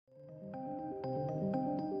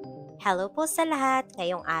Hello po sa lahat!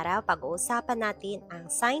 Ngayong araw, pag-uusapan natin ang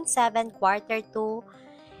Science 7 Quarter 2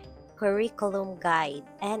 Curriculum Guide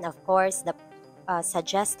and of course, the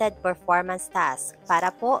suggested performance task para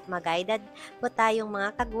po mag-guided po tayong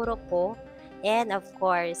mga kaguro po and of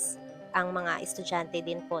course, ang mga estudyante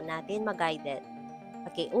din po natin mag-guided.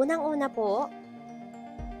 Okay, unang-una po,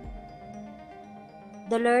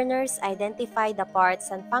 the learners identify the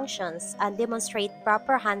parts and functions and demonstrate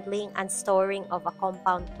proper handling and storing of a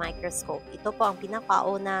compound microscope. Ito po ang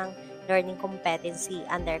pinakaunang learning competency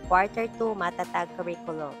under Quarter 2 Matatag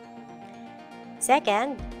curriculum.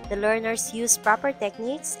 Second, the learners use proper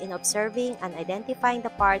techniques in observing and identifying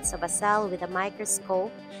the parts of a cell with a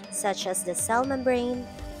microscope, such as the cell membrane,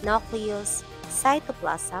 nucleus,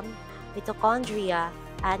 cytoplasm, mitochondria,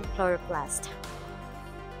 and chloroplast.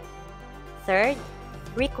 Third,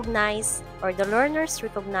 the learners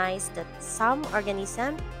recognize that some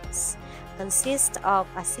organisms consist of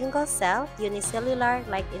a single cell, unicellular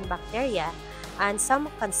like in bacteria, and some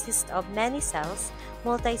consist of many cells,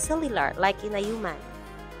 multicellular like in a human.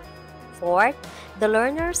 Fourth, the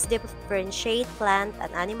learners differentiate plant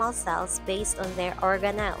and animal cells based on their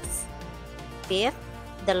organelles. Fifth,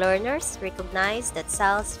 the learners recognize that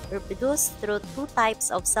cells reproduce through two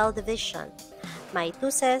types of cell division,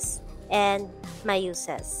 mitosis and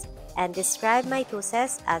meiosis, and describe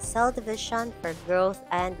mitosis as cell division for growth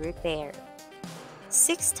and repair.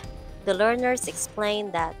 Sixth, the learners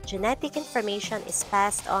explain that genetic information is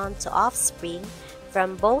passed on to offspring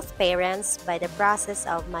from both parents by the process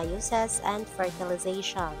of meiosis and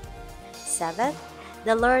fertilization. Seventh,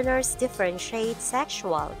 the learners differentiate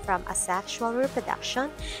sexual from asexual reproduction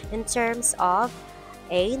in terms of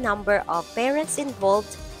A. Number of parents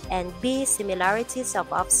involved, and B. Similarities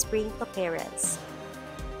of offspring to parents.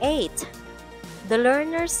 8. The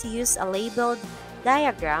learners use a labeled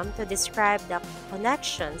diagram to describe the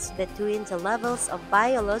connections between the levels of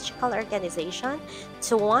biological organization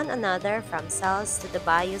to one another from cells to the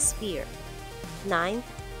biosphere. 9.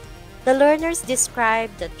 The learners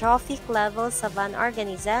describe the trophic levels of an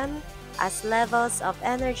organism as levels of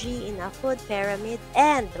energy in a food pyramid,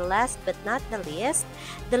 and last but not the least,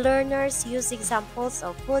 the learners use examples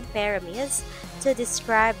of food pyramids to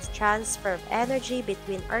describe the transfer of energy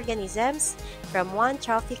between organisms from one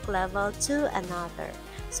trophic level to another.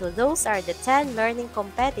 So those are the 10 learning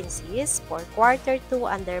competencies for Quarter 2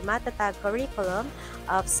 under Matatag curriculum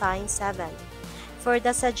of Science 7. For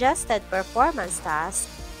the suggested performance task,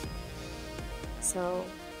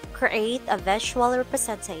 create a visual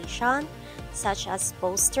representation such as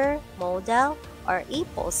poster, model, or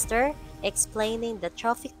e-poster explaining the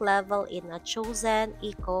trophic level in a chosen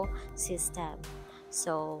ecosystem.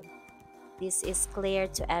 So, this is clear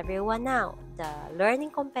to everyone now, the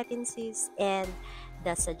learning competencies and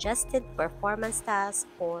the suggested performance task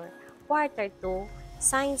for Quarter 2,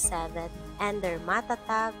 Science 7 under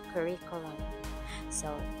Matatag curriculum. So,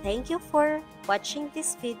 thank you for watching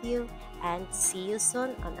this video and see you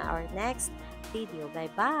soon on our next video.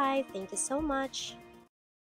 Bye-bye. Thank you so much.